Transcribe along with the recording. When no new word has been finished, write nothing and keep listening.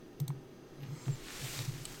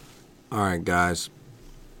All right, guys.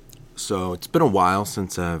 So it's been a while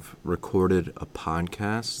since I've recorded a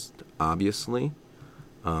podcast, obviously,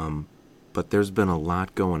 but there's been a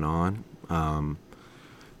lot going on.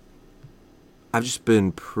 I've just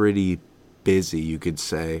been pretty busy, you could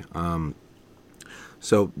say.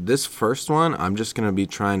 So this first one, I'm just gonna be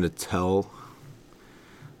trying to tell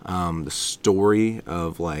the story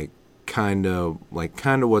of kind of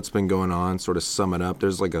what's been going on. Sort of sum it up.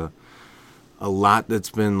 There's like a lot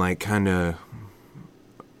that's been like kind of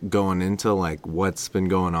going into like what's been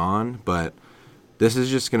going on, but this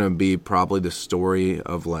is just gonna be probably the story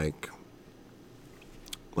of like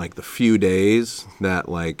the few days that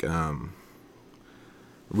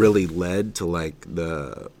really led to like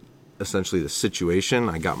the essentially the situation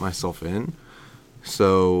I got myself in.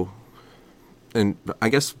 So, and I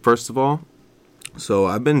guess first of all, so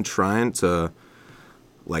I've been trying to,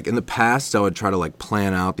 like, in the past I would try to like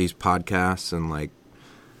plan out these podcasts and like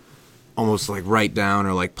almost like write down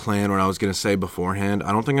or like plan what I was going to say beforehand.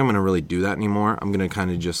 I don't think I'm going to really do that anymore. I'm going to kind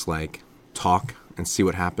of just like talk and see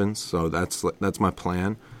what happens. So that's my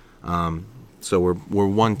plan. So we're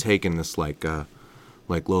one taking this like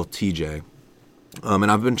little TJ.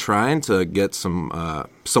 And I've been trying to get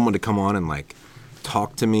someone to come on and like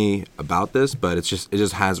talk to me about this, but it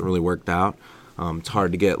just hasn't really worked out. It's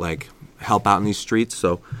hard to get like help out in these streets.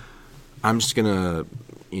 So I'm just going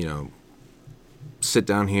to, sit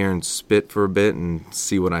down here and spit for a bit and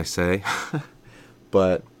see what I say.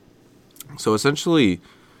 But so essentially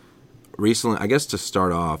recently, I guess to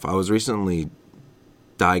start off, I was recently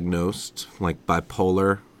diagnosed like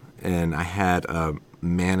bipolar, and I had a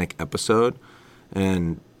manic episode.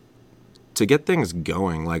 And to get things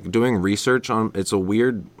going, like doing research on it's a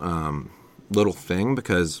weird little thing,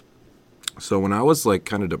 because so when I was like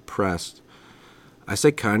kind of depressed, I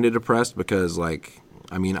say kind of depressed because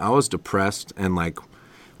I was depressed, and like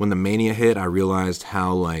when the mania hit, I realized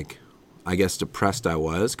how like I guess depressed I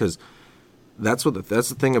was, because that's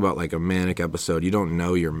the thing about like a manic episode. You don't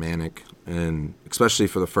know you're manic, and especially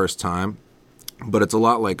for the first time. But it's a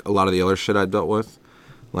lot like a lot of the other shit I dealt with,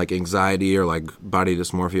 like anxiety or like body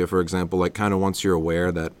dysmorphia, for example. Like kind of once you're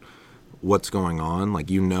aware that what's going on, like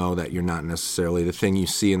you know that you're not necessarily the thing you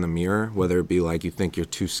see in the mirror, whether it be like you think you're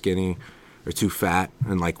too skinny or too fat,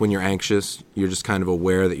 and like when you're anxious, you're just kind of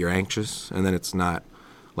aware that you're anxious, and then it's not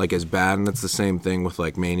like as bad. And that's the same thing with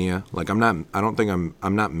like mania. Like I'm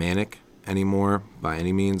not manic anymore by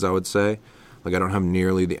any means, I would say. Like I don't have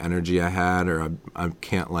nearly the energy I had, or I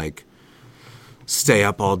can't like stay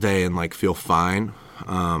up all day and like feel fine,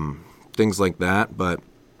 things like that. But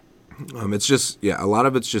it's just, yeah, a lot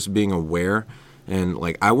of it's just being aware. And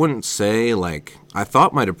like I wouldn't say, like, I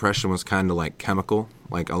thought my depression was kind of like chemical.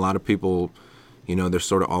 Like a lot of people, they're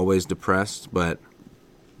sort of always depressed, but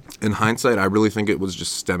in hindsight, I really think it was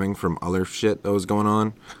just stemming from other shit that was going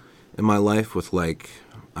on in my life with like,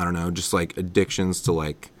 I don't know, just like addictions to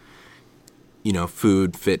like,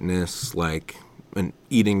 food, fitness, like an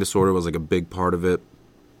eating disorder was like a big part of it.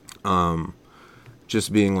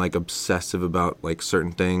 Just being like obsessive about like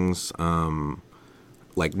certain things,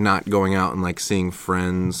 like not going out and like seeing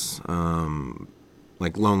friends,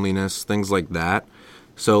 like loneliness, things like that.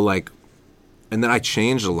 So like, and then I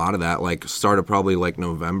changed a lot of that, like started probably like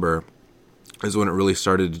November is when it really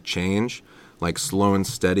started to change, like slow and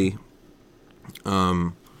steady.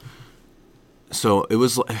 So it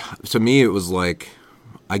was, to me, it was like,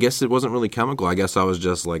 I guess it wasn't really chemical. I guess I was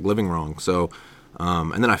just like living wrong. So,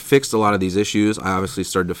 and then I fixed a lot of these issues. I obviously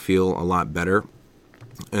started to feel a lot better.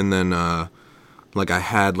 And then, like I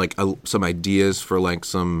had like some ideas for like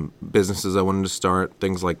some businesses I wanted to start,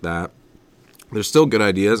 things like that. There's still good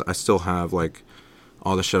ideas. I still have like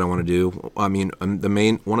all the shit I want to do. I mean,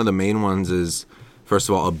 one of the main ones is, first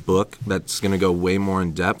of all, a book that's going to go way more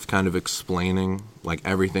in depth, kind of explaining like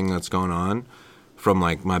everything that's going on, from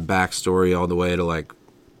like my backstory all the way to like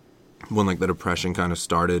when like the depression kind of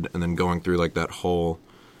started, and then going through like that whole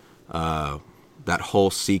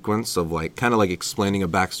sequence of like kind of like explaining a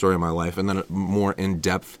backstory of my life, and then more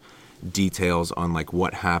in-depth details on like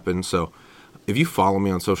what happened. So if you follow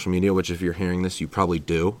me on social media, which if you're hearing this, you probably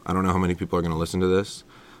do. I don't know how many people are going to listen to this.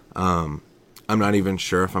 I'm not even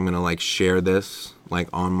sure if I'm going to like share this like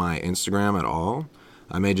on my Instagram at all.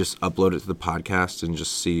 I may just upload it to the podcast and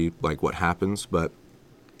just see like what happens. But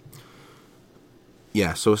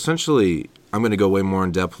yeah, so essentially I'm going to go way more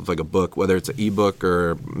in depth with like a book, whether it's an ebook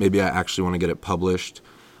or maybe I actually want to get it published,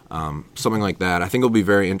 something like that. I think it'll be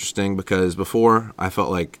very interesting, because before I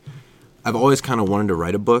felt like I've always kind of wanted to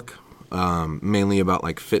write a book, mainly about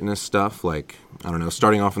like fitness stuff, like, I don't know,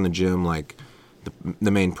 starting off in the gym, like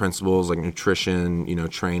the main principles like nutrition,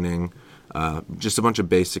 training, just a bunch of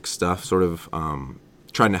basic stuff, sort of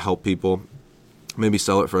trying to help people, maybe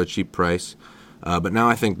sell it for a cheap price. But now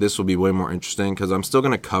I think this will be way more interesting because I'm still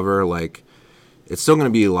going to cover, like, it's still going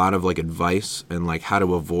to be a lot of, like, advice and, like, how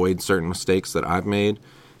to avoid certain mistakes that I've made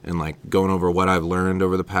and, like, going over what I've learned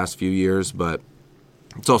over the past few years. But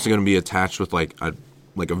it's also going to be attached with, like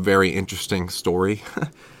a very interesting story,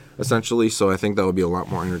 essentially. So I think that would be a lot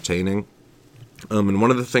more entertaining. And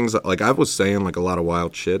one of the things that, like, I was saying, like, a lot of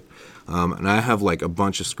wild shit. And I have, like, a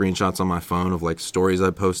bunch of screenshots on my phone of, like, stories I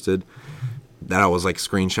posted that I was, like,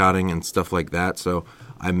 screenshotting and stuff like that. So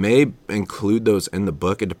I may include those in the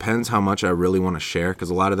book. It depends how much I really want to share,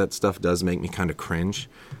 because a lot of that stuff does make me kind of cringe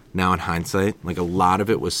now in hindsight. Like, a lot of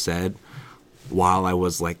it was said while I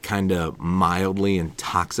was, like, kind of mildly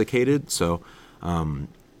intoxicated. So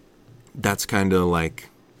that's kind of, like,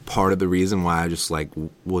 part of the reason why I just, like,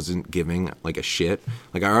 wasn't giving, like, a shit.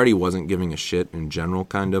 Like, I already wasn't giving a shit in general,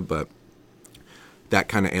 kind of, but that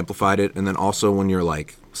kind of amplified it. And then also when you're,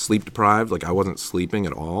 like, sleep deprived, like, I wasn't sleeping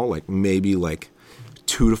at all, like, maybe, like,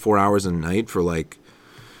 2 to 4 hours a night for, like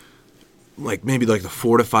maybe, like, the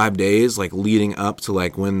 4 to 5 days, like, leading up to,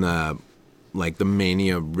 like, when the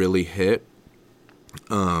mania really hit.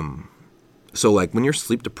 So, like, when you're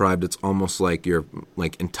sleep deprived, it's almost like you're,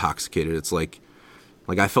 like, intoxicated. It's like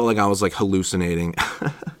I felt like I was, like, hallucinating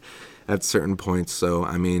at certain points. So,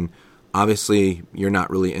 I mean, obviously you're not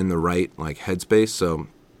really in the right, like, headspace. So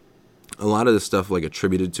a lot of this stuff, like,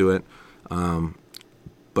 attributed to it.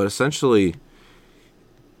 But essentially,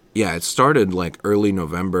 yeah, it started, like, early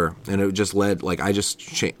November, and it just led, like, I just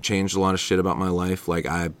changed a lot of shit about my life. Like,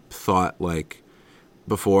 I thought, like,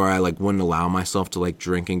 before I, like, wouldn't allow myself to, like,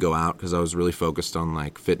 drink and go out because I was really focused on,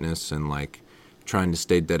 like, fitness and, like, trying to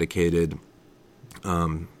stay dedicated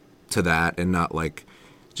to that and not, like,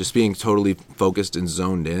 just being totally focused and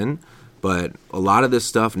zoned in. But a lot of this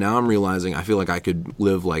stuff, now I'm realizing I feel like I could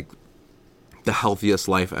live, like, the healthiest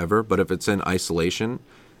life ever, but if it's in isolation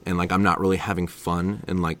and, like, I'm not really having fun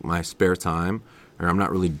in, like, my spare time, or I'm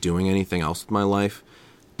not really doing anything else with my life,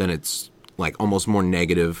 then it's, like, almost more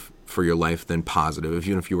negative for your life than positive.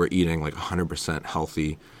 Even if you were eating, like, 100%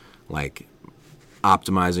 healthy, like,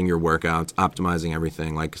 optimizing your workouts, optimizing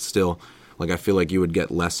everything, like, still, like, I feel like you would get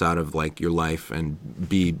less out of, like, your life and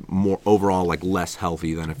be more overall, like, less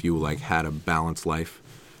healthy than if you, like, had a balanced life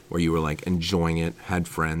where you were, like, enjoying it, had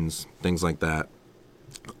friends, things like that.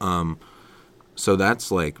 So that's,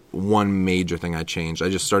 like, one major thing I changed. I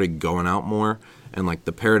just started going out more, and, like,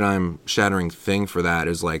 the paradigm shattering thing for that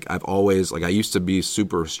is, like, I've always, like, I used to be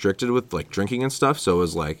super restricted with, like, drinking and stuff, so it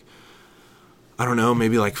was, like, I don't know,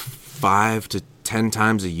 maybe, like, 5 to 10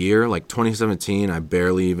 times a year. Like, 2017, I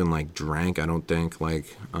barely even, like, drank, I don't think,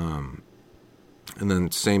 like, and then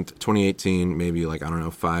same 2018, maybe, like, I don't know,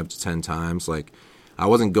 5 to 10 times. Like, I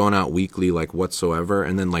wasn't going out weekly, like, whatsoever.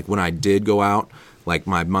 And then, like, when I did go out, like,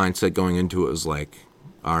 my mindset going into it was like,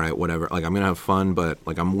 all right, whatever, like, I'm gonna have fun, but,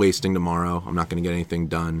 like, I'm wasting tomorrow, I'm not gonna get anything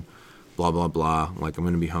done, blah blah blah, like, I'm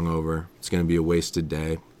gonna be hungover, it's gonna be a wasted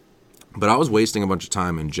day. But I was wasting a bunch of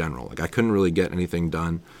time in general. Like, I couldn't really get anything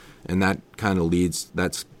done, and that kind of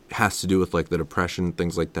has to do with, like, the depression,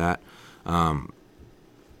 things like that.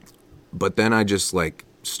 But then I just, like,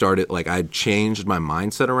 started, like, I changed my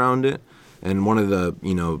mindset around it, and one of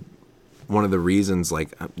the reasons,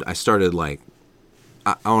 like, I started, like,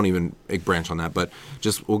 I won't even branch on that, but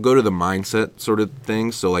just we'll go to the mindset sort of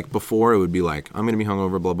thing. So, like, before it would be like, I'm gonna be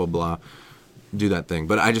hungover, blah blah blah, do that thing.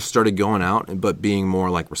 But I just started going out, but being more,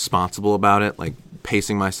 like, responsible about it, like,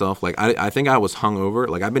 pacing myself. Like, I think I was hungover.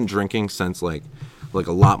 Like, I've been drinking since, like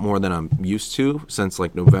a lot more than I'm used to, since,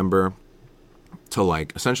 like, November to,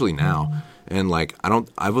 like, essentially now. And, like,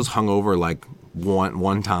 I was hungover, like,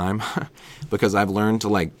 one time because I've learned to,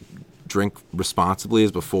 like, drink responsibly.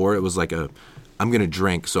 As before, it was like I'm gonna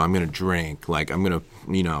drink, so I'm gonna drink. Like, I'm gonna,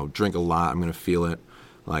 drink a lot. I'm gonna feel it,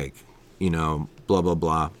 like, blah blah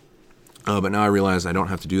blah. But now I realize I don't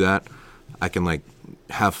have to do that. I can, like,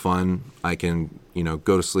 have fun. I can,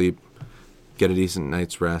 go to sleep, get a decent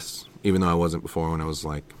night's rest, even though I wasn't before when I was,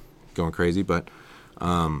 like, going crazy. But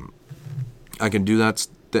I can do that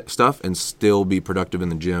stuff and still be productive in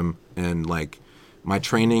the gym. And, like, my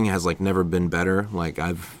training has, like, never been better. Like,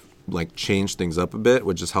 I've, like, changed things up a bit,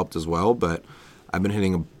 which has helped as well. But I've been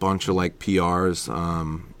hitting a bunch of, like, PRs.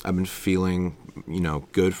 I've been feeling,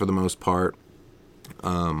 good for the most part.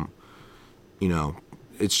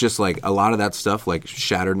 It's just, like, a lot of that stuff, like,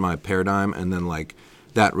 shattered my paradigm, and then, like,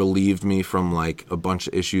 that relieved me from, like, a bunch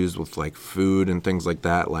of issues with, like, food and things like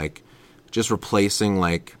that. Like, just replacing,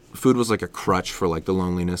 like, food was, like, a crutch for, like, the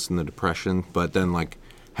loneliness and the depression, but then, like,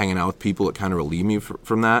 hanging out with people that kind of relieve me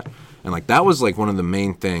from that. And like that was like one of the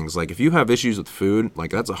main things. Like if you have issues with food,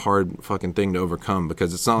 like that's a hard fucking thing to overcome,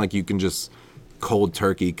 because it's not like you can just cold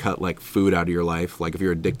turkey cut like food out of your life. Like if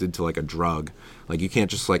you're addicted to like a drug, like you can't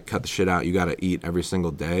just like cut the shit out. You got to eat every single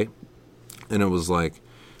day. And it was like,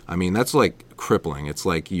 I mean, that's like crippling. It's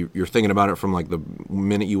like you're thinking about it from like the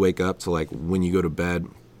minute you wake up to like when you go to bed.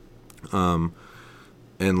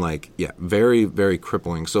 And like, yeah, very, very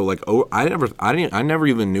crippling. So like, I never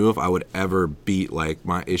even knew if I would ever beat like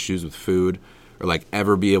my issues with food, or like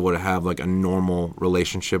ever be able to have like a normal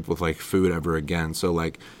relationship with like food ever again. So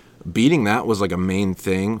like beating that was like a main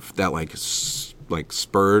thing that like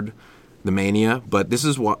spurred the mania. But this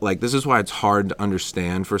is why it's hard to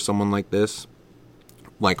understand for someone like this,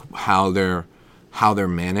 like how they're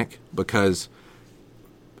manic, because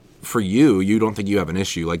for you don't think you have an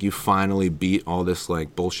issue. Like you finally beat all this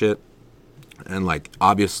like bullshit, and like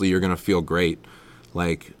obviously you're gonna feel great,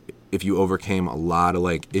 like if you overcame a lot of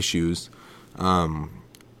like issues.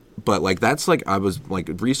 But like that's like, I was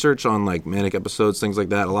like research on like manic episodes, things like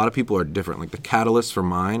that. A lot of people are different. Like the catalyst for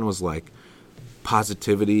mine was like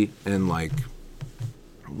positivity and like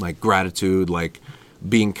gratitude, like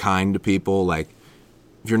being kind to people. Like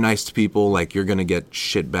if you're nice to people, like you're gonna get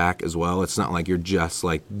shit back as well. It's not like you're just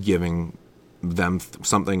like giving them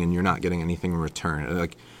something and you're not getting anything in return.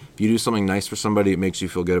 Like if you do something nice for somebody, it makes you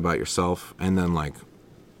feel good about yourself. And then like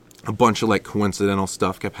a bunch of like coincidental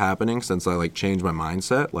stuff kept happening since I like changed my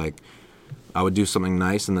mindset. Like I would do something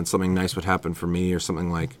nice and then something nice would happen for me, or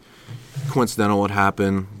something like coincidental would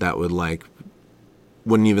happen that would like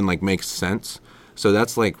wouldn't even like make sense. So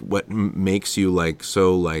that's like what makes you like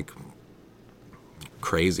so like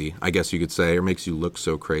crazy, I guess you could say, or makes you look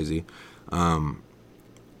so crazy.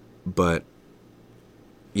 But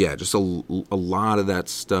yeah, just a lot of that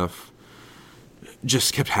stuff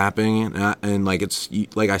just kept happening, and like it's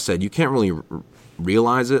like I said, you can't really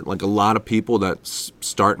realize it. Like a lot of people that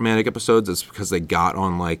start manic episodes, it's because they got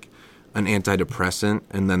on like an antidepressant,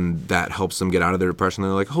 and then that helps them get out of their depression.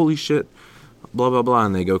 They're like, holy shit, blah blah blah,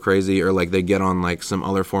 and they go crazy, or like they get on like some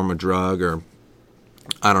other form of drug, or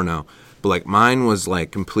I don't know. But like mine was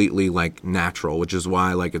like completely like natural, which is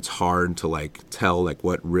why like it's hard to like tell like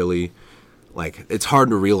what really, like it's hard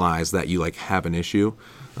to realize that you like have an issue.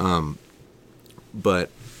 But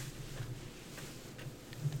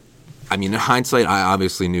I mean, in hindsight, I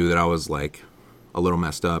obviously knew that I was like a little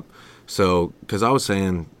messed up. So, because I was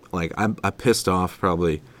saying like I pissed off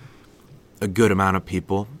probably a good amount of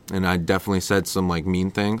people, and I definitely said some like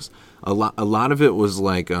mean things. A lot of it was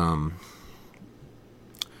like I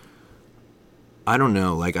don't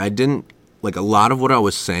know, like I didn't, like a lot of what I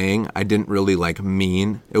was saying I didn't really like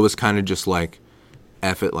mean. It was kind of just like,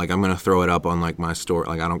 F it, like I'm gonna throw it up on like my story,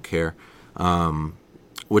 like I don't care.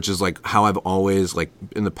 Which is like how I've always, like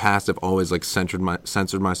in the past, I've always like censored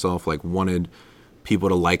myself, like wanted people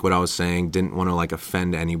to like what I was saying, didn't want to like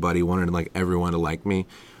offend anybody, wanted like everyone to like me.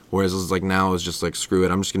 Whereas it's like now it's just like, screw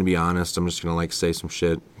it, I'm just gonna be honest, I'm just gonna like say some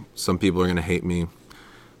shit. Some people are gonna hate me,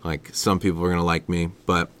 like some people are gonna like me.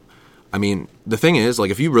 But I mean, the thing is,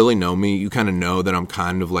 like if you really know me, you kind of know that I'm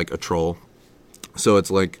kind of like a troll. So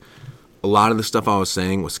it's like a lot of the stuff I was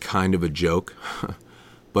saying was kind of a joke.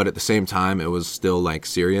 But at the same time, it was still like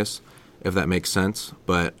serious, if that makes sense.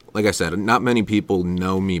 But like I said, not many people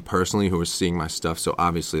know me personally who are seeing my stuff, so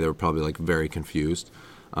obviously they were probably like very confused.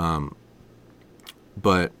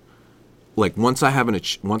 But like once I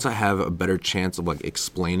have a better chance of like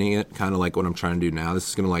explaining it, kind of like what I'm trying to do now, this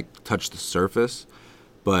is gonna like touch the surface.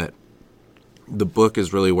 But the book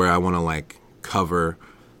is really where I want to like cover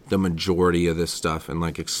the majority of this stuff and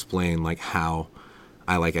like explain like how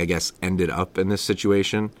I like, I guess, ended up in this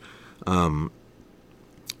situation.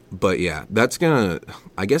 But yeah,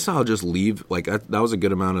 I guess I'll just leave, like, that was a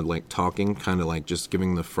good amount of, like, talking, kind of, like, just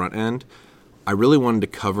giving the front end. I really wanted to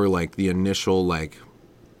cover, like, the initial, like,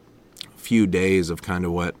 few days of kind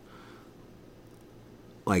of what,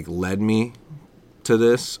 like, led me to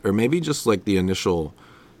this, or maybe just, like, the initial,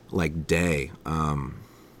 like, day.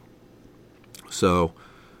 So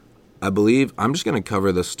I believe I'm just going to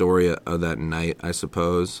cover the story of that night, I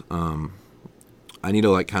suppose. I need to,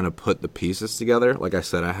 like, kind of put the pieces together. Like I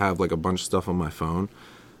said, I have, like, a bunch of stuff on my phone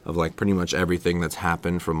of, like, pretty much everything that's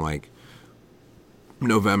happened from, like,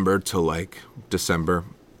 November to, like, December.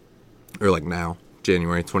 Or, like, now,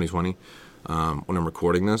 January 2020, when I'm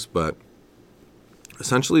recording this. But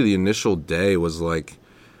essentially the initial day was, like,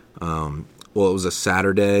 well, it was a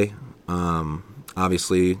Saturday.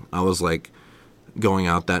 Obviously, I was, like, going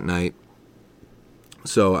out that night.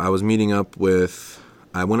 So I was meeting up with,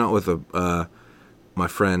 I went out with my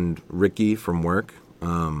friend Ricky from work.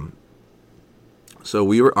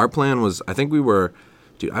 So our plan was, I think we were,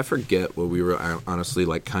 dude, I forget what we were honestly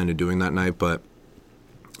like kind of doing that night, but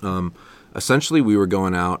essentially we were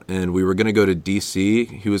going out and we were going to go to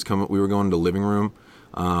DC. We were going to Living Room.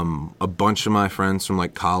 A bunch of my friends from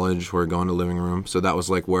like college were going to Living Room. So that was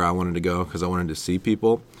like where I wanted to go because I wanted to see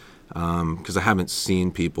people. Because I haven't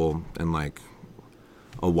seen people in like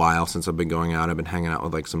a while since I've been going out. I've been hanging out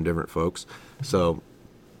with like some different folks. So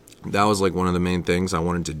that was like one of the main things I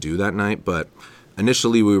wanted to do that night. But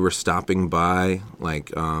initially we were stopping by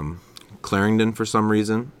like Clarendon for some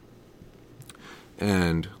reason.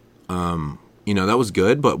 And, that was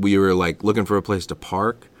good, but we were like looking for a place to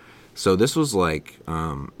park. So this was like,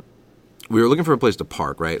 we were looking for a place to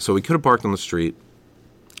park, right? So we could have parked on the street,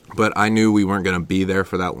 but I knew we weren't going to be there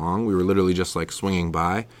for that long. We were literally just like swinging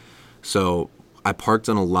by. So I parked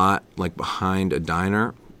in a lot like behind a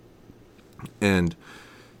diner, and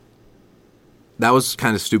that was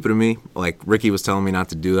kind of stupid of me. Like Ricky was telling me not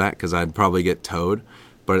to do that because I'd probably get towed.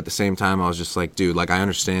 But at the same time, I was just like, dude, like I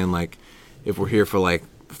understand like if we're here for like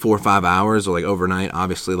 4 or 5 hours or like overnight,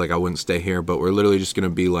 obviously like I wouldn't stay here, but we're literally just going to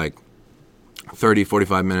be like 30,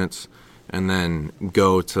 45 minutes and then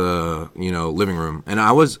go to, Living Room. And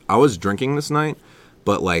I was drinking this night,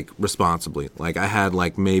 but like responsibly. Like I had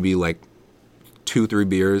like maybe like 2-3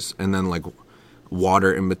 beers and then like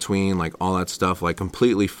water in between, like all that stuff, like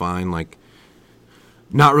completely fine, like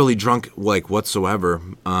not really drunk like whatsoever.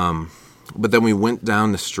 But then we went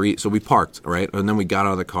down the street, so we parked, right? And then we got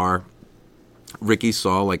out of the car. Ricky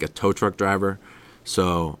saw like a tow truck driver,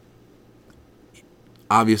 so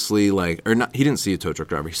obviously like, or not, he didn't see a tow truck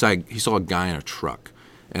driver. He saw a guy in a truck,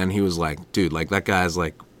 and he was like, dude, like that guy's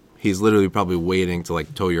like, he's literally probably waiting to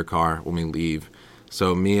like tow your car when we leave.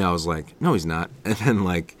 So I was like, no, he's not. And then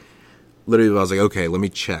like, literally I was like, okay, let me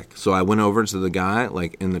check. So I went over to the guy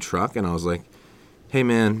like in the truck, and I was like, hey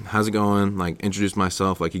man, how's it going? Like introduced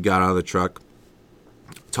myself. Like he got out of the truck,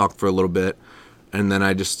 talked for a little bit. And then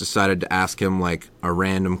I just decided to ask him like a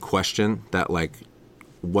random question that like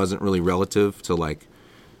wasn't really relative to like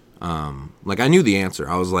I knew the answer.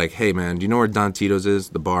 I was like, hey man, do you know where Don Tito's is?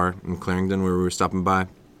 The bar in Clarendon where we were stopping by?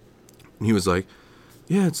 And he was like,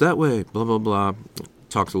 yeah, it's that way, blah, blah, blah.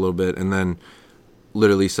 Talked a little bit and then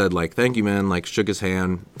literally said like, thank you, man. Like shook his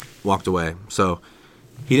hand, walked away. So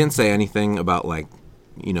he didn't say anything about like,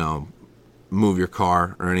 move your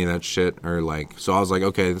car or any of that shit or like, so I was like,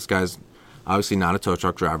 okay, this guy's obviously not a tow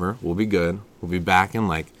truck driver. We'll be good. We'll be back in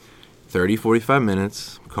like 30, 45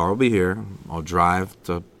 minutes. Car will be here. I'll drive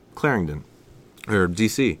to Clarendon or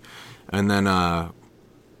DC. And then,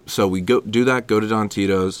 so we go do that, go to Don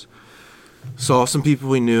Tito's, saw some people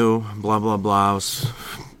we knew, blah, blah, blah.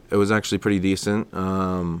 It was actually pretty decent.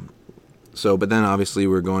 But then obviously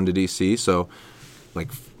we're going to DC. So like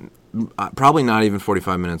probably not even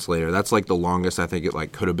 45 minutes later. That's like the longest I think it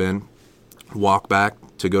like could have been. Walk back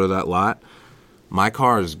to go to that lot. My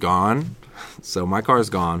car is gone. So my car is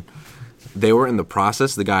gone. They were in the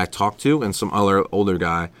process, the guy I talked to and some other older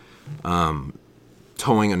guy,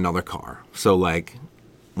 towing another car. So like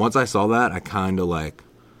once I saw that, I kind of like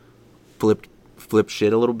flipped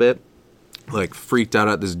shit a little bit. Like freaked out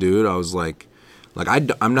at this dude. I was like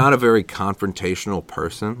I'm not a very confrontational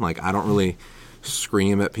person. Like I don't really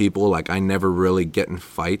scream at people. Like I never really get in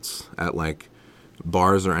fights at like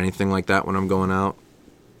bars or anything like that when I'm going out.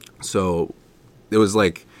 So it was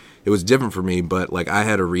different for me, but like I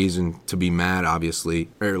had a reason to be mad, obviously,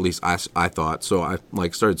 or at least I thought. So I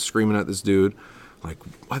like started screaming at this dude, like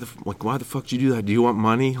why the fuck did you do that? Do you want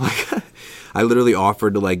money? Like I literally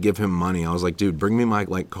offered to like give him money. I was like, dude, bring me my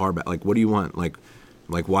like car back. Like what do you want? Like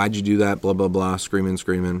why'd you do that? Blah blah blah.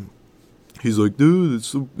 Screaming. He's like, dude,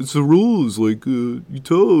 it's the rules. Like you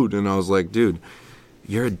towed, and I was like, dude,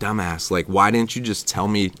 you're a dumbass. Like, why didn't you just tell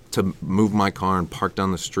me to move my car and park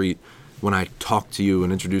down the street when I talked to you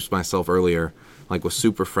and introduced myself earlier? Like, was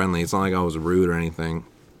super friendly. It's not like I was rude or anything.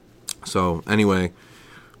 So, anyway,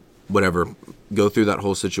 whatever. Go through that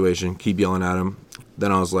whole situation. Keep yelling at him.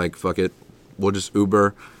 Then I was like, fuck it. We'll just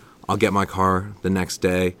Uber. I'll get my car the next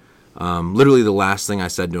day. Literally the last thing I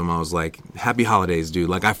said to him, I was like, happy holidays, dude.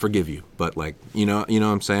 Like, I forgive you. But, like, you know what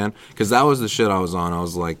I'm saying? Because that was the shit I was on. I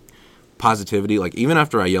was like, positivity. Like even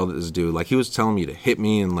after I yelled at this dude, like he was telling me to hit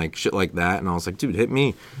me and like shit like that, and I was like, dude, hit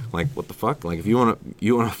me. Like what the fuck? Like if you want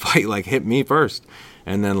to fight, like hit me first.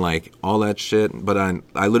 And then like all that shit. But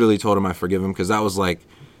I literally told him I forgive him because that was like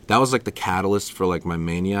the catalyst for like my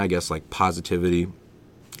mania, I guess, like positivity,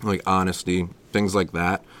 like honesty, things like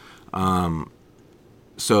that.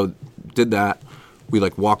 So did that. We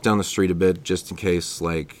like walked down the street a bit just in case,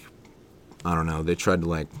 like, I don't know, they tried to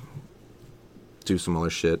like do some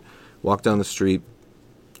other shit. Walked down the street,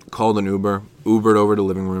 called an Ubered over to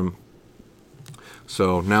living room.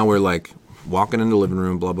 So now we're like walking into the living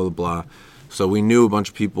room, blah, blah, blah. So we knew a bunch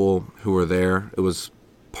of people who were there. It was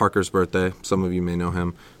Parker's birthday. Some of you may know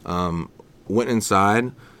him. Went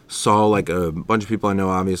inside, saw like a bunch of people I know,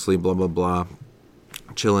 obviously, blah, blah, blah,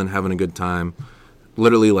 chilling, having a good time.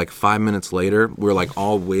 Literally like 5 minutes later, we're like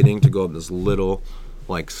all waiting to go up this little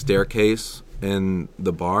like staircase in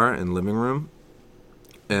the bar and living room.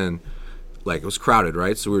 And like it was crowded,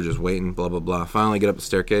 right? So we were just waiting, blah, blah, blah. Finally get up the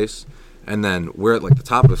staircase. And then we're at like the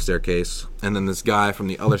top of the staircase. And then this guy from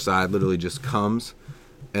the other side literally just comes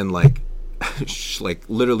and like, like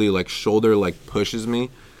literally like shoulder like pushes me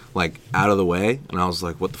like out of the way. And I was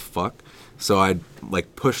like, what the fuck? So I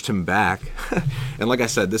like pushed him back. And like I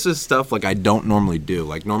said, this is stuff like I don't normally do.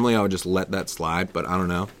 Like normally I would just let that slide, but I don't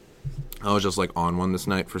know. I was just like on one this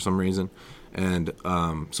night for some reason. And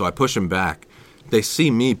so I push him back. They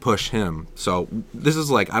see me push him. So this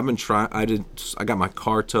is like I've been trying. I got my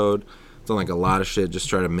car towed. Done like a lot of shit. Just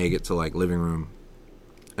try to make it to like living room.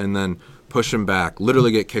 And then push him back.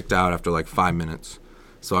 Literally get kicked out after like 5 minutes.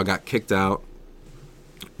 So I got kicked out.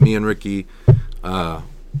 Me and Ricky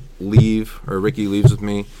leave, or Ricky leaves with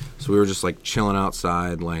me. So we were just like chilling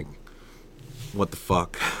outside, like, what the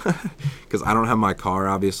fuck? Because I don't have my car,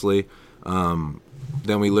 obviously.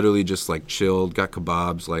 Then we literally just like chilled, got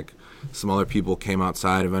kebabs. Like some other people came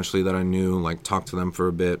outside eventually that I knew, like talked to them for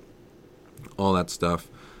a bit, all that stuff.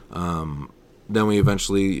 Then we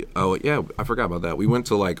eventually, oh yeah, I forgot about that. We went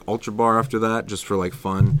to like Ultra Bar after that, just for like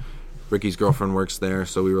fun. Ricky's girlfriend works there,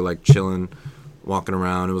 so we were like chilling, walking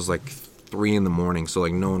around. It was like 3 a.m, so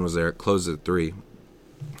like no one was there. It closed at 3.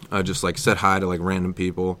 I just like said hi to like random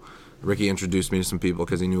people. Ricky introduced me to some people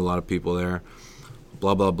because he knew a lot of people there.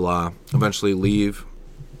 Blah, blah, blah. Eventually leave.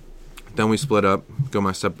 Then we split up, go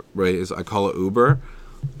my separate ways. I call it Uber.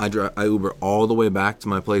 I Uber all the way back to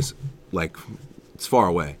my place. Like, it's far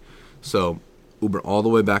away. So, Uber all the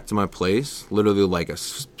way back to my place. Literally like a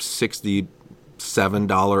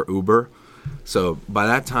 $67 Uber. So, by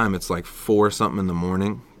that time, it's like 4 something in the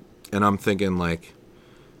morning. And I'm thinking like,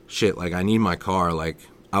 shit, like I need my car. Like,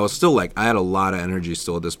 I was still like, I had a lot of energy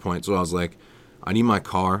still at this point. So I was like, I need my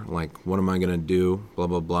car. Like, what am I going to do? Blah,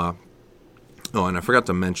 blah, blah. Oh, and I forgot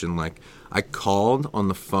to mention, like, I called on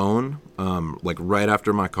the phone, like, right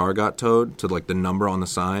after my car got towed to, like, the number on the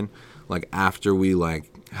sign, like, after we,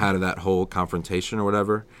 like, had that whole confrontation or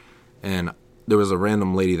whatever. And there was a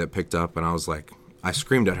random lady that picked up, and I was like, I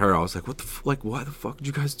screamed at her. I was like, what the like, why the fuck did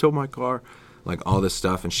you guys tow my car? Like, all this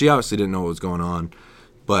stuff. And she obviously didn't know what was going on.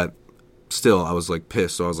 But still, I was, like,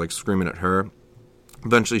 pissed. So I was, like, screaming at her.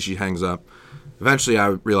 Eventually, she hangs up. Eventually, I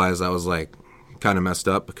realized I was, like, kind of messed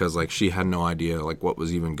up because, like, she had no idea, like, what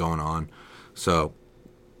was even going on. So,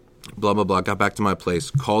 blah, blah, blah. Got back to my place.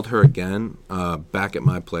 Called her again, back at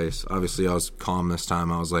my place. Obviously, I was calm this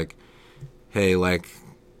time. I was like, hey, like,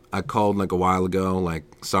 I called, like, a while ago. Like,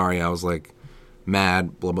 sorry, I was, like,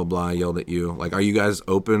 mad, blah, blah, blah. I yelled at you. Like, are you guys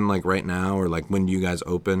open, like, right now? Or, like, when do you guys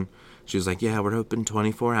open? She was like, yeah, we're open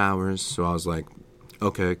 24 hours. So I was like,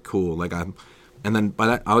 okay, cool. Like, and then by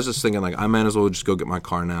that, I was just thinking, like, I might as well just go get my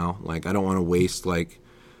car now. Like, I don't want to waste, like,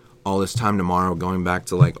 all this time tomorrow going back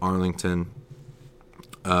to, like, Arlington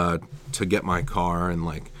to get my car and,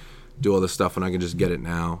 like, do all this stuff, and I can just get it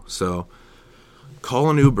now. So, call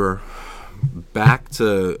an Uber back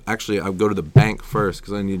to, actually, I'll go to the bank first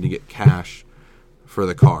because I need to get cash for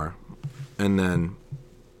the car. And then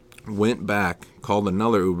went back, called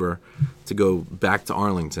another Uber to go back to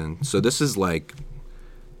Arlington. So this is like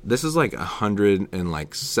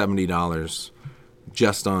 $170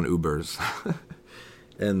 just on Ubers.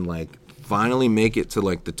 And like finally make it to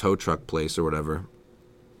like the tow truck place or whatever.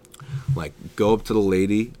 Like go up to the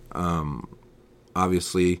lady.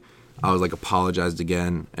 Obviously I was like apologized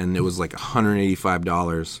again, and it was like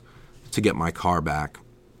 $185 to get my car back.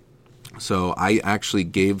 So I actually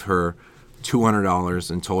gave her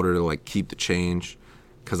 $200 and told her to like keep the change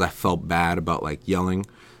because I felt bad about like yelling.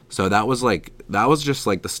 So that was just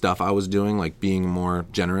like the stuff I was doing, like being more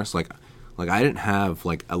generous. Like I didn't have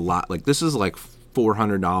like a lot. Like this is like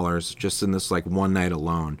 $400 just in this like one night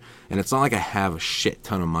alone, and it's not like I have a shit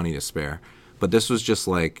ton of money to spare. But this was just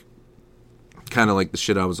like kind of like the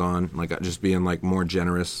shit I was on, like just being like more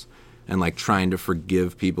generous and like trying to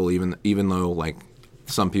forgive people, even though like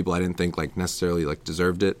some people I didn't think like necessarily like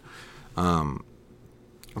deserved it.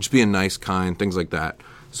 Just being nice, kind, things like that.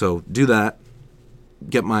 So do that.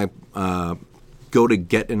 Get my go to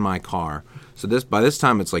get in my car. So by this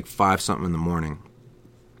time it's like 5 something in the morning,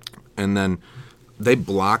 and then they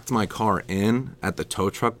blocked my car in at the tow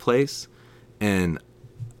truck place, and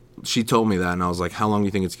she told me that, and I was like, how long do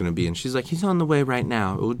you think it's going to be? And she's like, he's on the way right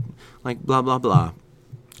now. It would, like, blah, blah, blah.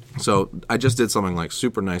 So I just did something, like,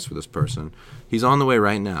 super nice for this person. He's on the way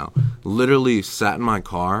right now. Literally sat in my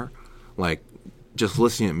car, like, just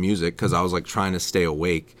listening to music because I was, like, trying to stay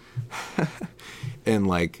awake. And,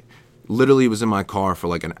 like, literally was in my car for,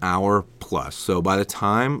 like, an hour plus. So by the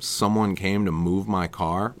time someone came to move my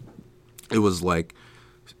car, it was, like,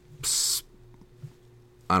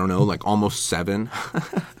 I don't know, like, almost 7.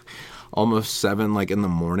 Almost 7, like, in the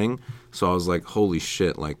morning. So I was like, holy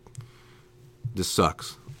shit, like, this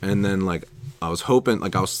sucks. And then, like, I was hoping,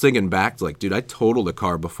 like, I was thinking back to, like, dude, I totaled a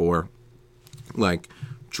car before, like,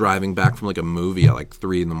 driving back from, like, a movie at, like,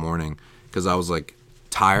 3 in the morning. Because I was, like,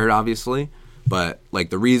 tired, obviously. But, like,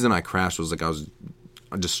 the reason I crashed was, like, I was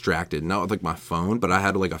distracted. Not with, like, my phone, but I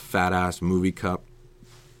had, like, a fat-ass movie cup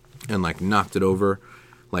and, like, knocked it over,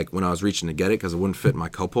 like, when I was reaching to get it because it wouldn't fit in my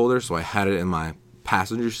cup holder. So I had it in my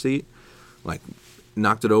passenger seat, like,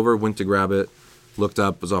 knocked it over, went to grab it, looked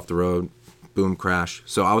up, was off the road, boom, crash.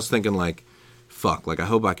 So I was thinking, like, fuck, like, I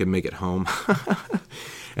hope I can make it home.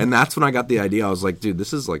 And that's when I got the idea. I was like, dude,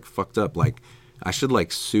 this is, like, fucked up. Like, I should,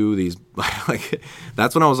 like, sue these, like,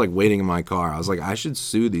 that's when I was, like, waiting in my car. I was like, I should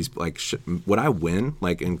sue these, like, would I win,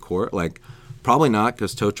 like, in court? Like, probably not,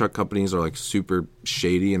 because tow truck companies are, like, super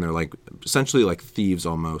shady, and they're, like, essentially, like, thieves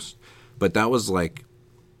almost. But that was, like,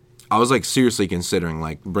 I was, like, seriously considering,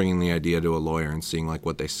 like, bringing the idea to a lawyer and seeing, like,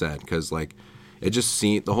 what they said. Because, like, it just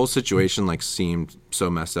seemed, the whole situation, like, seemed so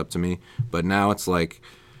messed up to me. But now it's, like,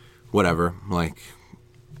 whatever. Like,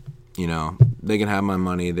 you know, they can have my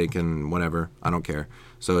money. They can, whatever. I don't care.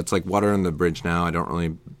 So it's, like, water under the bridge now. I don't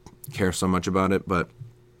really care so much about it. But,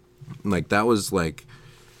 like, that was, like,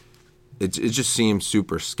 it just seemed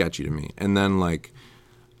super sketchy to me. And then, like,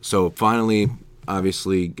 so finally,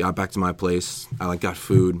 obviously, got back to my place. I, like, got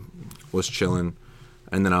food, was chilling.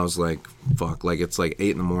 And then I was like, fuck, like, it's, like,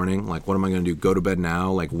 8 in the morning. Like, what am I going to do? Go to bed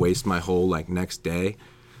now? Like, waste my whole, like, next day?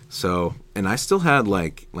 So, and I still had,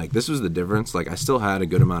 like, this was the difference. Like, I still had a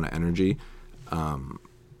good amount of energy,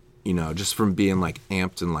 you know, just from being, like,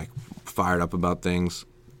 amped and, like, fired up about things.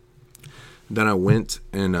 Then I went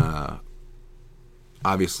and,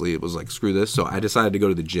 obviously, it was like, screw this. So I decided to go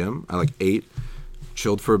to the gym. I, like, ate,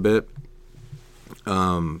 chilled for a bit,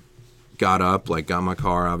 got up, like, got my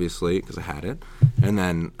car, obviously, because I had it, and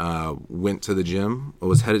then went to the gym. I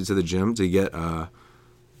was headed to the gym to get a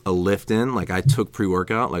lift in. Like, I took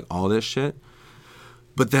pre-workout, like, all this shit.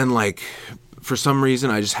 But then, like, for some reason,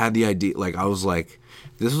 I just had the idea, like, I was like,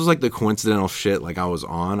 this was, like, the coincidental shit, like, I was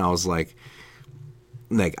on. I was like,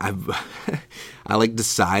 I, like,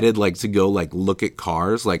 decided, like, to go, like, look at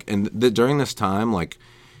cars, like, and during this time, like,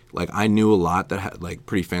 I knew a lot that had, like,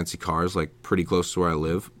 pretty fancy cars, like, pretty close to where I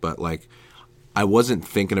live, but, like, I wasn't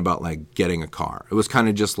thinking about, like, getting a car. It was kind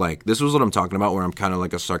of just, like, this was what I'm talking about, where I'm kind of,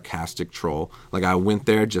 like, a sarcastic troll. Like, I went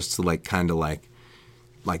there just to, like, kind of, like,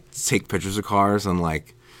 take pictures of cars and,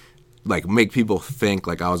 like, make people think,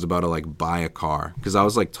 like, I was about to, like, buy a car. Because I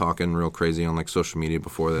was, like, talking real crazy on, like, social media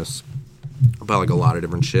before this about, like, a lot of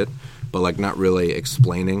different shit, but, like, not really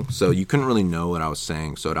explaining. So you couldn't really know what I was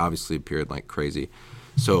saying, so it obviously appeared, like, crazy.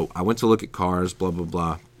 So I went to look at cars, blah, blah,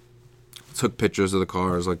 blah. Took pictures of the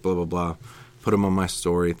cars, like, blah, blah, blah. Put them on my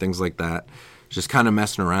story, things like that. Just kind of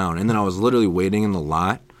messing around. And then I was literally waiting in the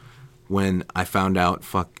lot when I found out,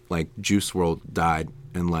 like, Juice WRLD died.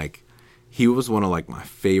 And, like, he was one of, like, my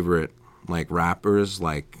favorite, like, rappers.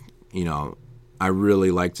 Like, you know, I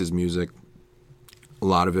really liked his music. A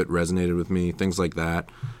lot of it resonated with me, things like that.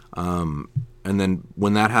 And then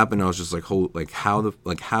when that happened, I was just like, how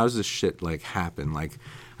does this shit, like, happen? Like,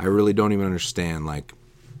 I really don't even understand. Like,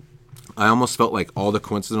 I almost felt like all the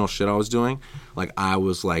coincidental shit I was doing, like, I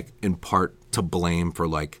was, like, in part to blame for,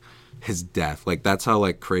 like, his death. Like, that's how,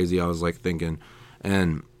 like, crazy I was, like, thinking.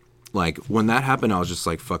 And, like, when that happened, I was just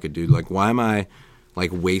like, fuck it, dude. Like, why am I,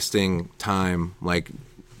 like, wasting time, like,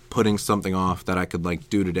 putting something off that I could, like,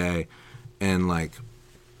 do today? And, like,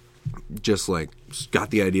 just, like,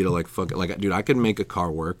 got the idea to, like, fuck it. Like, dude, I could make a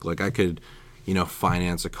car work. Like, I could, you know,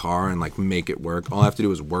 finance a car and, like, make it work. All I have to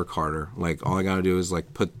do is work harder. Like, all I gotta do is,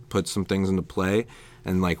 like, put some things into play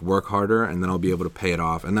and, like, work harder, and then I'll be able to pay it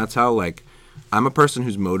off. And that's how, like, I'm a person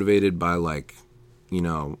who's motivated by, like, you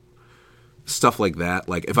know, stuff like that.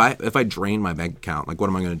 Like, if I drain my bank account, like, what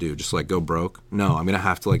am I gonna do? Just, like, go broke? No, I'm gonna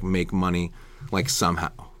have to, like, make money, like,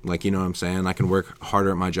 somehow. Like, you know what I'm saying? I can work harder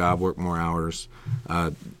at my job, work more hours,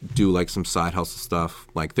 do, like, some side hustle stuff,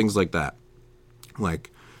 like, things like that.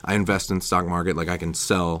 Like, I invest in stock market, like, I can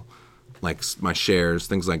sell, like, my shares,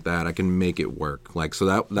 things like that. I can make it work. Like,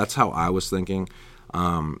 so that's how I was thinking.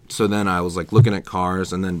 So then I was like looking at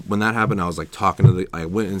cars, and then when that happened, I was like I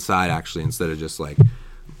went inside actually instead of just like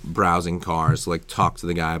browsing cars, like talk to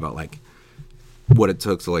the guy about like what it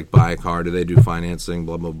took to like buy a car. Do they do financing?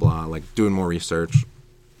 Blah blah blah. Like doing more research.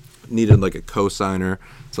 Needed like a co-signer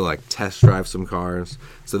to like test drive some cars.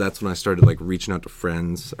 So that's when I started like reaching out to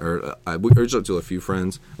friends, or I reached out to a few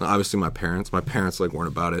friends. And obviously my parents like weren't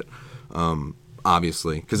about it.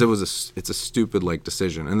 Obviously, because it's a stupid like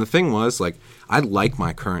decision. And the thing was, like, I like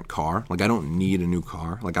my current car. Like, I don't need a new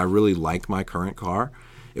car. Like, I really like my current car.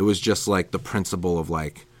 It was just like the principle of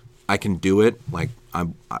like, I can do it. Like,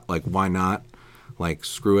 like, why not? Like,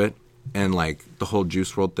 screw it. And like the whole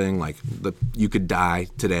Juice WRLD thing, like you could die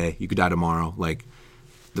today, you could die tomorrow. Like,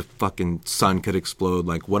 the fucking sun could explode.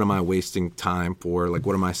 Like, what am I wasting time for? Like,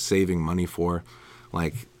 what am I saving money for?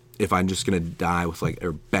 Like, if I'm just gonna die with like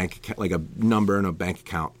a bank account, like a number in a bank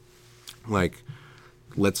account, like,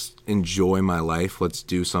 let's enjoy my life. Let's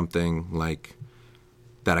do something like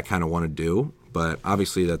that I kind of want to do. But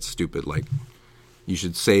obviously that's stupid. Like, you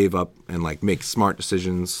should save up and like make smart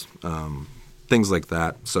decisions, things like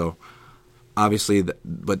that. So obviously,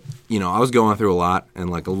 but you know, I was going through a lot, and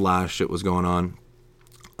like a lot of shit was going on.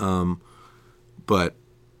 But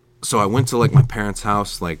so I went to like my parents'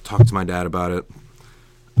 house, like talked to my dad about it.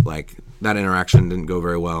 Like, that interaction didn't go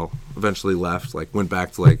very well. Eventually left, like went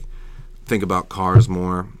back to like think about cars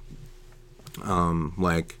more.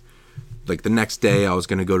 Like the next day I was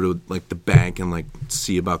going to go to like the bank and like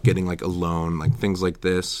see about getting like a loan, like things like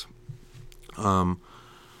this.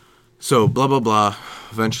 So blah, blah, blah.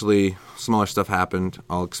 Eventually smaller stuff happened.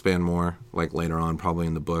 I'll expand more like later on, probably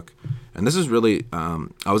in the book. And this is really, I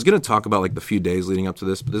was going to talk about like the few days leading up to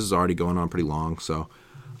this, but this is already going on pretty long. So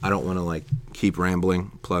I don't want to like keep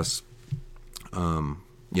rambling. Plus,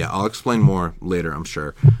 yeah, I'll explain more later, I'm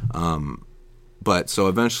sure. But so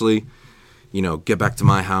eventually, you know, get back to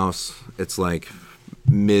my house. It's like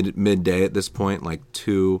midday at this point, like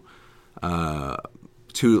two, like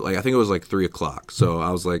I think it was like 3:00. So I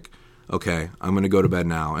was like, okay, I'm going to go to bed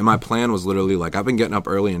now. And my plan was literally like, I've been getting up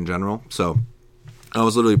early in general. So I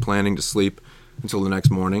was literally planning to sleep until the next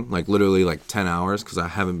morning, like literally like 10 hours, because I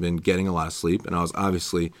haven't been getting a lot of sleep. And I was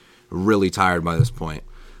obviously really tired by this point.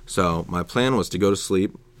 So my plan was to go to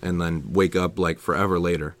sleep and then wake up like forever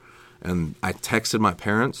later. And I texted my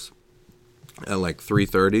parents at like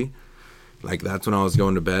 3:30. Like, that's when I was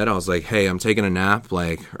going to bed. I was like, hey, I'm taking a nap,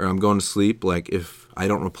 like, or I'm going to sleep. Like, if I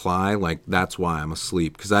don't reply, like, that's why I'm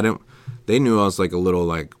asleep. Because they knew I was like a little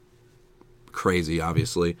like crazy,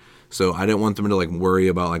 obviously. So I didn't want them to like worry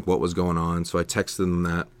about like what was going on. So I texted them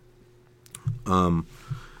that.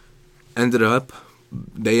 Ended up,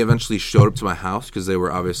 they eventually showed up to my house because they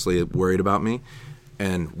were obviously worried about me,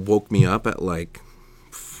 and woke me up at like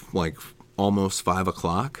almost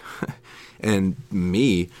 5:00. And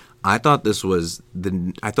I thought this was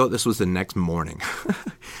the next morning.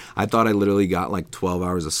 I thought I literally got like 12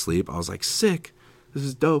 hours of sleep. I was like, sick. This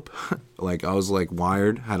is dope. Like, I was like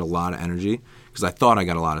wired, had a lot of energy because I thought I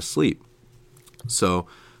got a lot of sleep. So,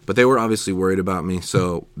 but they were obviously worried about me.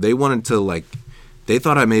 So they wanted to like, they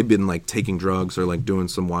thought I may have been like taking drugs or like doing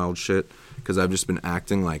some wild shit because I've just been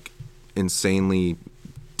acting like insanely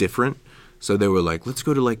different. So they were like, let's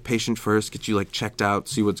go to like patient first, get you like checked out,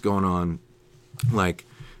 see what's going on, like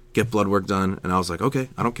get blood work done. And I was like, okay,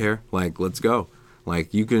 I don't care. Like, let's go.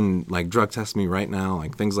 Like, you can like drug test me right now,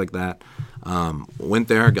 like things like that. Went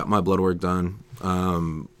there, got my blood work done,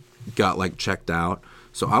 got like checked out.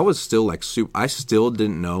 So I was still like I still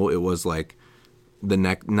didn't know it was like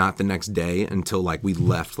not the next day until like we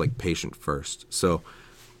left like patient first. So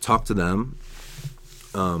talked to them.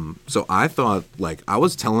 So I thought, like, I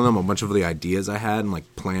was telling them a bunch of the ideas I had and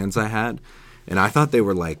like plans I had, and I thought they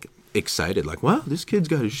were like excited, like, wow, this kid's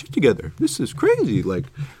got his shit together. This is crazy. Like,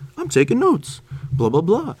 I'm taking notes, blah, blah,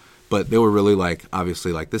 blah. But they were really like,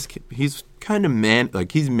 obviously, like, this kid, he's kind of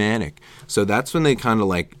like, he's manic. So that's when they kind of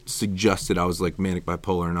like suggested I was like manic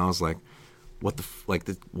bipolar, and I was like, what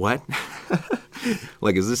what?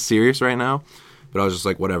 Like, is this serious right now? But I was just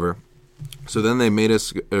like, whatever. So then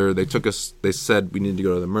they took us, they said we need to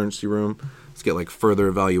go to the emergency room. Let's get like further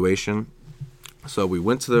evaluation. So we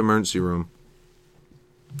went to the emergency room,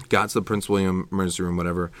 got to the Prince William emergency room,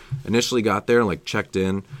 whatever. Initially got there, like checked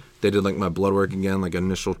in. They did like my blood work again, like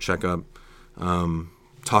initial checkup,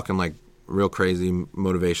 talking like real crazy,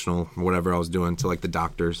 motivational, whatever I was doing to like the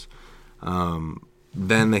doctors.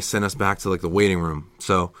 Then they sent us back to like the waiting room.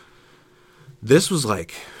 So this was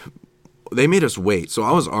like, they made us wait. So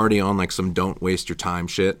I was already on like some don't waste your time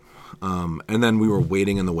shit. And then we were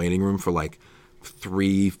waiting in the waiting room for like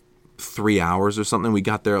three hours or something. We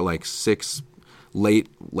got there at like 6, late,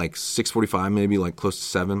 like 6:45, maybe like close to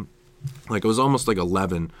 7. Like it was almost like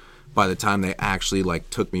 11 by the time they actually like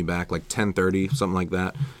took me back, like 10:30, something like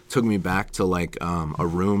that. Took me back to like a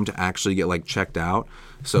room to actually get like checked out.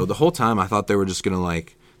 So the whole time I thought they were just gonna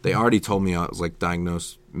like, they already told me I was like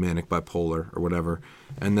diagnosed manic bipolar or whatever,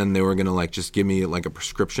 and then they were gonna like just give me like a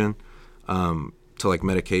prescription to like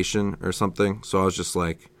medication or something. So I was just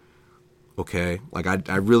like, okay, like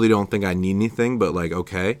I really don't think I need anything, but like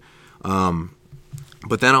okay.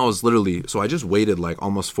 But then I was literally, so I just waited like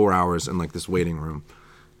almost 4 hours in like this waiting room,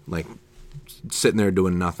 like sitting there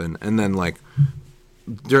doing nothing. And then like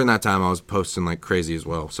during that time I was posting like crazy as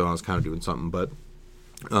well, so I was kind of doing something. But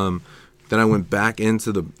then I went back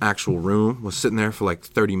into the actual room, was sitting there for like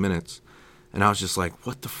 30 minutes, and I was just like,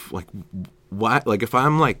 what the like what, like if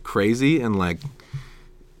I'm like crazy and like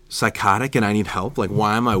psychotic and I need help, like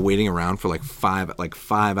why am I waiting around for like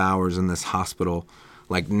 5 hours in this hospital,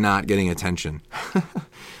 like not getting attention?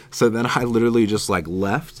 So then I literally just like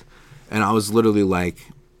left, and I was literally like,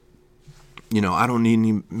 you know, I don't need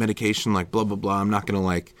any medication, like blah blah blah, I'm not gonna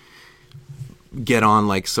like get on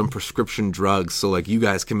like some prescription drugs so like you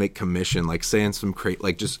guys can make commission, like saying some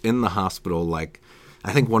like just in the hospital. Like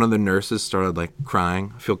I think one of the nurses started like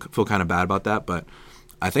crying. I feel kind of bad about that, but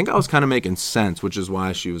I think I was kind of making sense, which is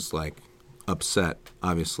why she was like upset,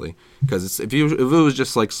 obviously, because if it was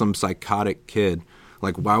just like some psychotic kid,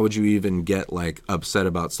 like why would you even get like upset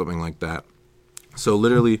about something like that? So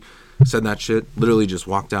literally said that shit, literally just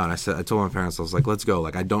walked out. I told my parents, I was like, let's go,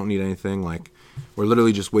 like I don't need anything, like we're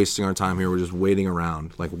literally just wasting our time here, we're just waiting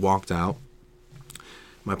around. Like walked out.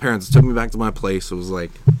 My parents took me back to my place. It was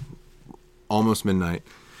like almost midnight.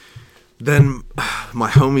 Then my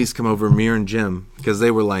homies come over, Mir and Jim, because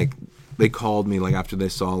they were like, they called me like after they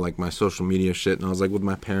saw like my social media shit, and I was like with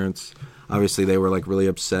my parents. Obviously they were like really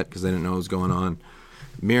upset because they didn't know what was going on.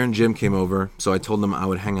 Mir and Jim came over, so I told them I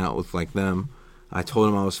would hang out with like them. I told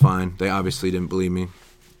them I was fine. They obviously didn't believe me.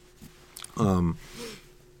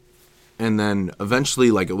 And then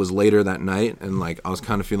eventually, like it was later that night, and like I was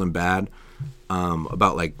kind of feeling bad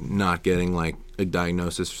about like not getting like a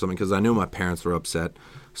diagnosis or something, because I knew my parents were upset.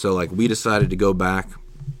 So like we decided to go back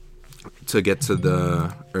to go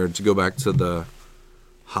back to the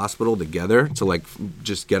hospital together to like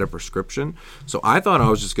just get a prescription. So I thought I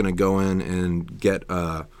was just gonna go in and get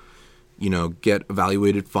get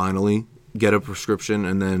evaluated finally, get a prescription,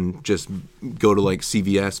 and then just go to like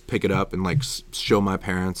CVS, pick it up, and like show my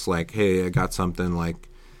parents like, hey, I got something, like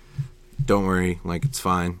don't worry, like it's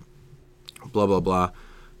fine, blah blah blah.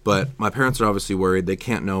 But my parents are obviously worried. They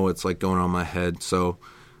can't know what's like going on in my head. So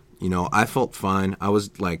I felt fine. I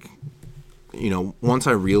was like, once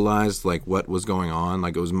I realized like what was going on,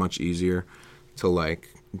 like it was much easier to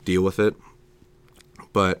like deal with it.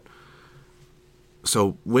 But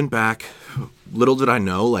so went back. Little did I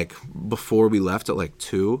know, like before we left at like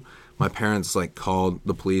 2, my parents like called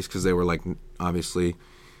the police because they were like obviously,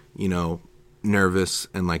 nervous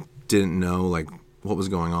and like didn't know like what was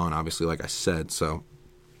going on, obviously, like I said. So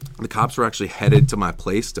the cops were actually headed to my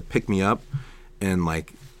place to pick me up and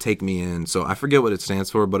like take me in. So I forget what it stands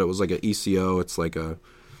for, but it was like an ECO. It's like I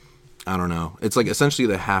don't know. It's like essentially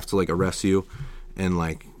they have to like arrest you and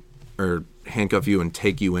like, or handcuff you and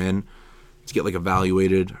take you in to get like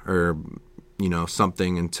evaluated or,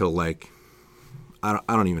 something until like, I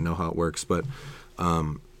don't even know how it works, but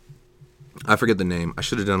I forget the name. I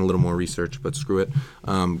should have done a little more research, but screw it.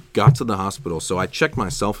 Got to the hospital. So I checked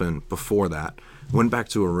myself in before that. Went back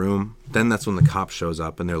to a room. Then that's when the cop shows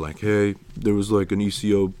up and they're like, hey, there was like an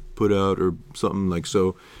ECO put out or something, like,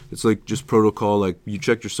 so it's like just protocol, like you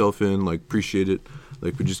checked yourself in, like appreciate it,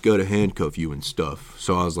 like we just gotta handcuff you and stuff.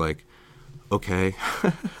 So I was like, okay.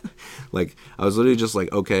 Like I was literally just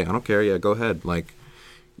like, okay, I don't care, yeah, go ahead, like,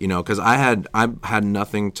 because I had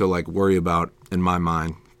nothing to like worry about in my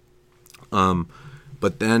mind.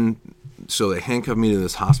 But then so they handcuffed me to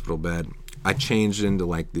this hospital bed. I changed into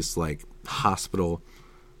like this like hospital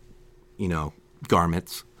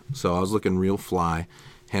garments, so I was looking real fly,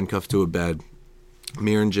 handcuffed to a bed.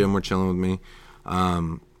 Mir and Jim were chilling with me,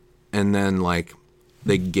 and then like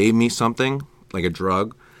they gave me something like a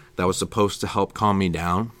drug that was supposed to help calm me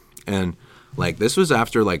down. And like this was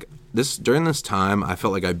after like this, during this time I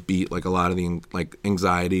felt like I beat like a lot of the like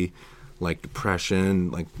anxiety, like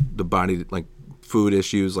depression, like the body, like food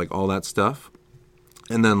issues, like all that stuff.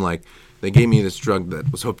 And then like they gave me this drug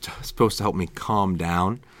that was supposed to help me calm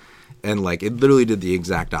down, and like it literally did the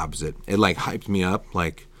exact opposite. It like hyped me up,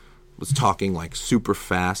 like was talking like super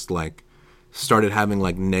fast, like started having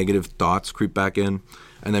like negative thoughts creep back in.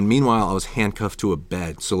 And then meanwhile I was handcuffed to a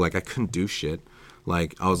bed, so like I couldn't do shit.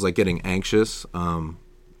 Like I was like getting anxious,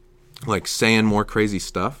 like saying more crazy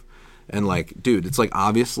stuff. And like, dude, it's like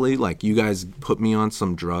obviously like you guys put me on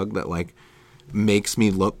some drug that like makes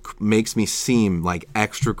me seem like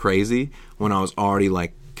extra crazy when I was already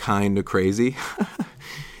like kind of crazy.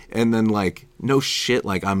 And then like no shit,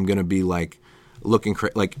 like I'm gonna be like looking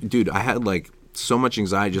like, dude, I had like so much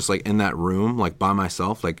anxiety just like in that room like by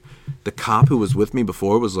myself. Like the cop who was with me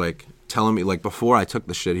before was like telling me, like before I took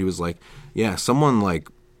the shit, he was like, yeah, someone like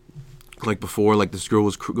before, like this girl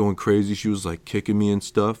was going crazy, she was like kicking me and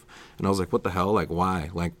stuff. And I was like, what the hell, like why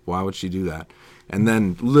would she do that? And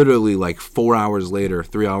then literally like 3 hours later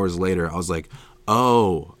I was like,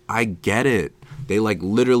 oh, I get it. They like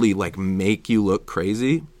literally like make you look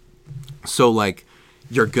crazy, so like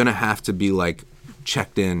you're gonna have to be like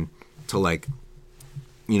checked in to like,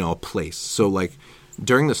 you know, a place. So like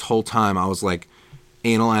during this whole time I was like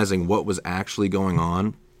analyzing what was actually going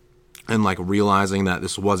on, and like realizing that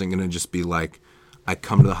this wasn't gonna just be like I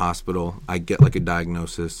come to the hospital, I get like a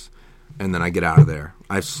diagnosis, and then I get out of there.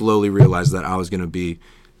 I slowly realized that I was gonna be,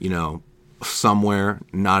 you know, somewhere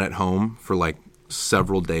not at home for like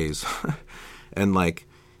several days. And like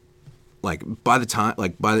by the time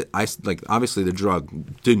obviously the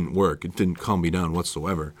drug didn't work, it didn't calm me down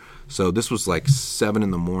whatsoever. So this was like 7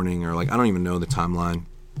 a.m, or like I don't even know the timeline,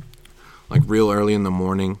 like real early in the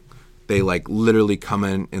morning. They like literally come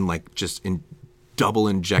in and like just double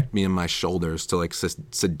inject me in my shoulders to like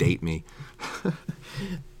sedate me.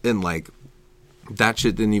 And like that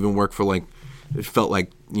shit didn't even work for like, it felt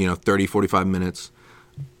like, you know, 30-45 minutes.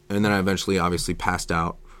 And then I eventually obviously passed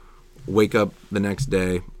out. Wake up the next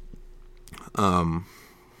day,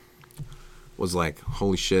 was like,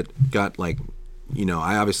 holy shit. Got like, you know,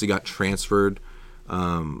 I obviously got transferred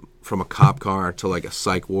from a cop car to like a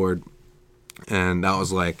psych ward. And that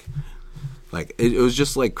was like it was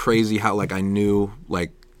just like crazy how like I knew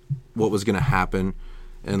like what was gonna happen.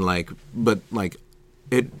 And like, but like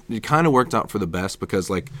it kind of worked out for the best, because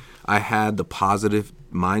like I had the positive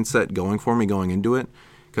mindset going for me going into it.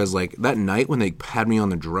 Because like that night when they had me on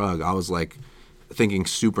the drug, I was like thinking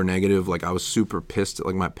super negative. Like I was super pissed at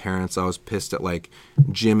like my parents. I was pissed at like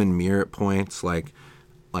Jim and Mir at points. Like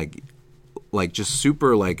just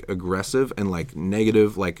super like aggressive and like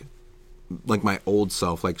negative. Like my old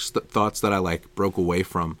self. Like thoughts that I like broke away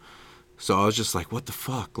from. So I was just like, what the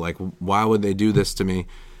fuck? Like why would they do this to me?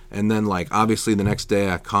 And then like obviously the next day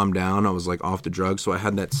I calmed down. I was like off the drugs. So I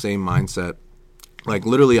had that same mindset. Like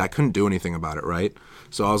literally I couldn't do anything about it, right?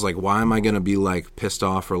 So I was like, why am I going to be like pissed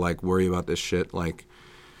off or like worry about this shit? Like,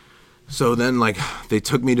 so then like they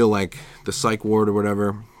took me to like the psych ward or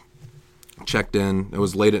whatever, checked in. It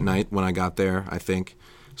was late at night when I got there, I think.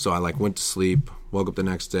 So I like went to sleep, woke up the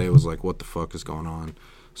next day, was like, what the fuck is going on?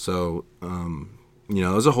 So, you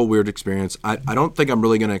know, it was a whole weird experience. I don't think I'm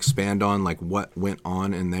really going to expand on like what went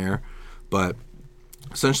on in there, but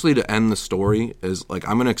essentially to end the story is like,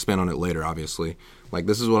 I'm going to expand on it later, obviously. Like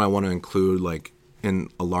this is what I want to include like in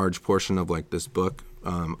a large portion of like this book.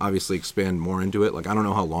 Obviously expand more into it. Like I don't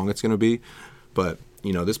know how long it's going to be, but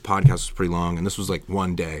you know, this podcast was pretty long, and this was like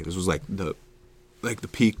one day. This was like the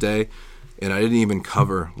peak day, and I didn't even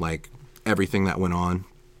cover like everything that went on.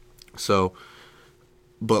 So,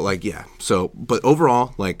 but like, yeah. So, but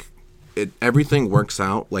overall, like everything worked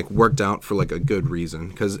out for like a good reason.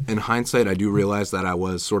 Because in hindsight, I do realize that I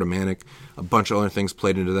was sort of manic. A bunch of other things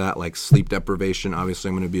played into that, like sleep deprivation. Obviously,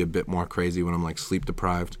 I'm going to be a bit more crazy when I'm like sleep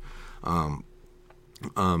deprived. It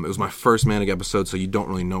was my first manic episode, so you don't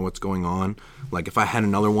really know what's going on. Like if I had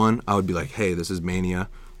another one, I would be like, hey, this is mania.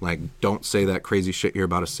 Like don't say that crazy shit you're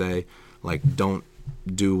about to say. Like don't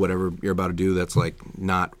do whatever you're about to do that's like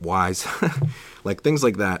not wise. Like things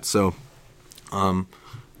like that. So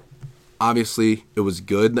obviously it was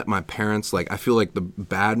good that my parents, like I feel like the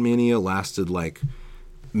bad mania lasted like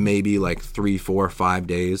maybe like 3, 4, 5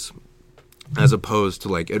 days, as opposed to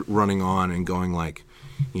like it running on and going like,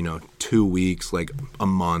 you know, 2 weeks, like a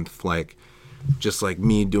month, like just like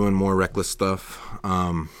me doing more reckless stuff.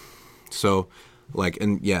 So like,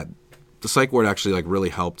 and yeah, the psych ward actually like really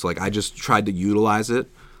helped. Like I just tried to utilize it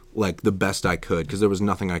like the best I could, because there was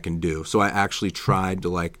nothing I can do. So I actually tried to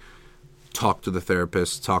like talk to the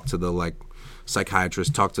therapist, talk to the like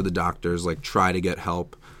psychiatrist, talk to the doctors, like try to get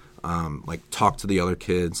help. Like talk to the other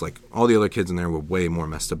kids. Like all the other kids in there were way more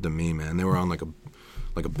messed up than me, man. They were on like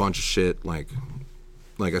a bunch of shit. Like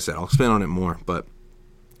I said, I'll expand on it more, but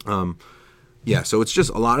yeah, so it's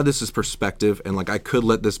just a lot of this is perspective, and like I could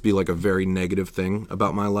let this be like a very negative thing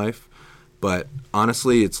about my life, but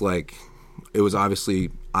honestly, it's like it was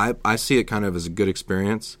obviously I see it kind of as a good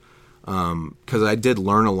experience. because I did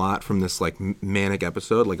learn a lot from this like manic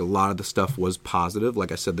episode. Like a lot of the stuff was positive.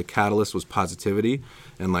 Like I said, the catalyst was positivity,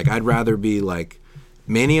 and like I'd rather be like,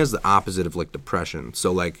 mania is the opposite of like depression.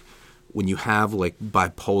 So like when you have like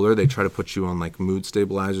bipolar, they try to put you on like mood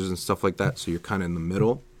stabilizers and stuff like that, so you're kind of in the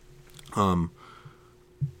middle.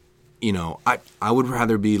 You know, I would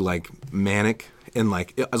rather be like manic, and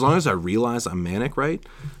like as long as I realize I'm manic, right,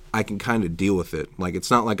 I can kind of deal with it. Like it's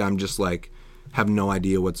not like I'm just like have no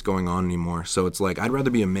idea what's going on anymore. So it's like I'd rather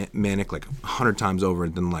be a manic like 100 times over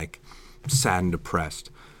than like sad and depressed.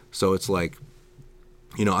 So it's like,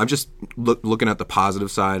 you know, I'm just looking at the positive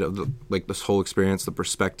side of the, like this whole experience, the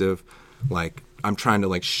perspective. Like I'm trying to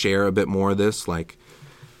like share a bit more of this. Like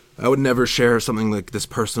I would never share something like this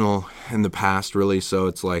personal in the past, really. So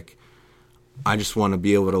it's like I just want to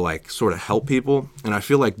be able to like sort of help people. And I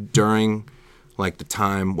feel like during like the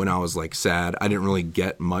time when I was like sad, I didn't really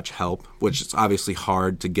get much help, which is obviously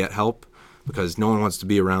hard to get help because no one wants to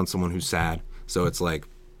be around someone who's sad. So it's like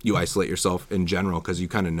you isolate yourself in general because you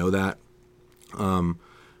kind of know that. And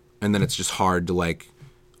then it's just hard to like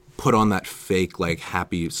put on that fake like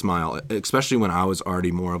happy smile, especially when I was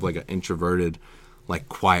already more of like an introverted, like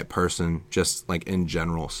quiet person, just like in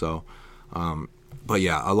general. So, but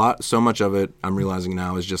yeah, so much of it I'm realizing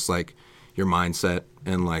now is just like your mindset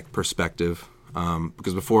and like perspective.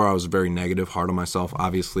 Because before I was very negative, hard on myself.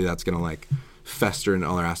 Obviously that's going to like fester in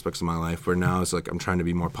other aspects of my life, where now it's like I'm trying to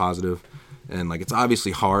be more positive, and like it's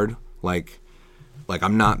obviously hard. Like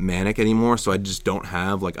I'm not manic anymore, so I just don't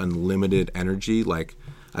have like unlimited energy. Like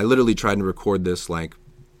I literally tried to record this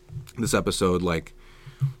episode like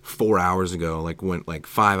 4 hours ago, like went like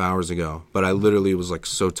 5 hours ago, but I literally was like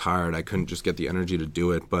so tired I couldn't just get the energy to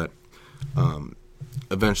do it. But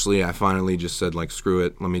eventually I finally just said like screw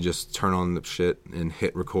it, let me just turn on the shit and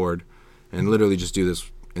hit record and literally just do this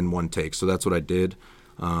in one take. So that's what I did.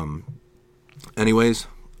 Anyways,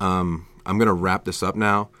 I'm gonna wrap this up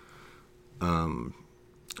now.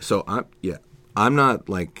 So I'm not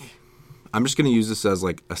like, I'm just gonna use this as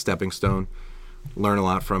like a stepping stone, learn a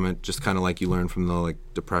lot from it, just kind of like you learn from the like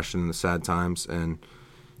depression and the sad times. And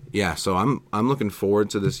yeah, so I'm looking forward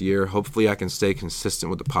to this year. Hopefully I can stay consistent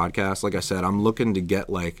with the podcast. Like I said, I'm looking to get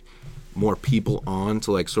like more people on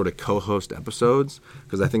to like sort of co-host episodes,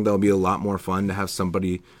 because I think that'll be a lot more fun to have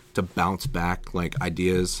somebody to bounce back like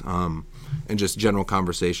ideas, and just general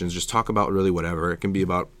conversations. Just talk about really whatever. It can be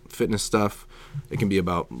about fitness stuff. It can be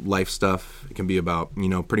about life stuff. It can be about, you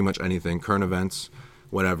know, pretty much anything, current events,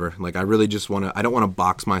 whatever. Like I really just I don't want to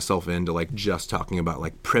box myself into like just talking about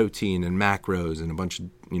like protein and macros and a bunch of,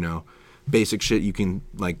 you know, basic shit you can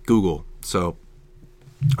like Google. So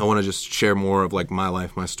I want to just share more of like my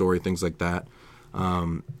life, my story, things like that.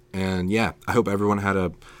 And yeah, I hope everyone had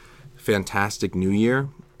a fantastic new year,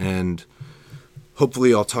 and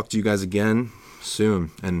hopefully I'll talk to you guys again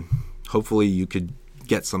soon, and hopefully you could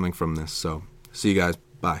get something from this. So see you guys.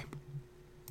 Bye.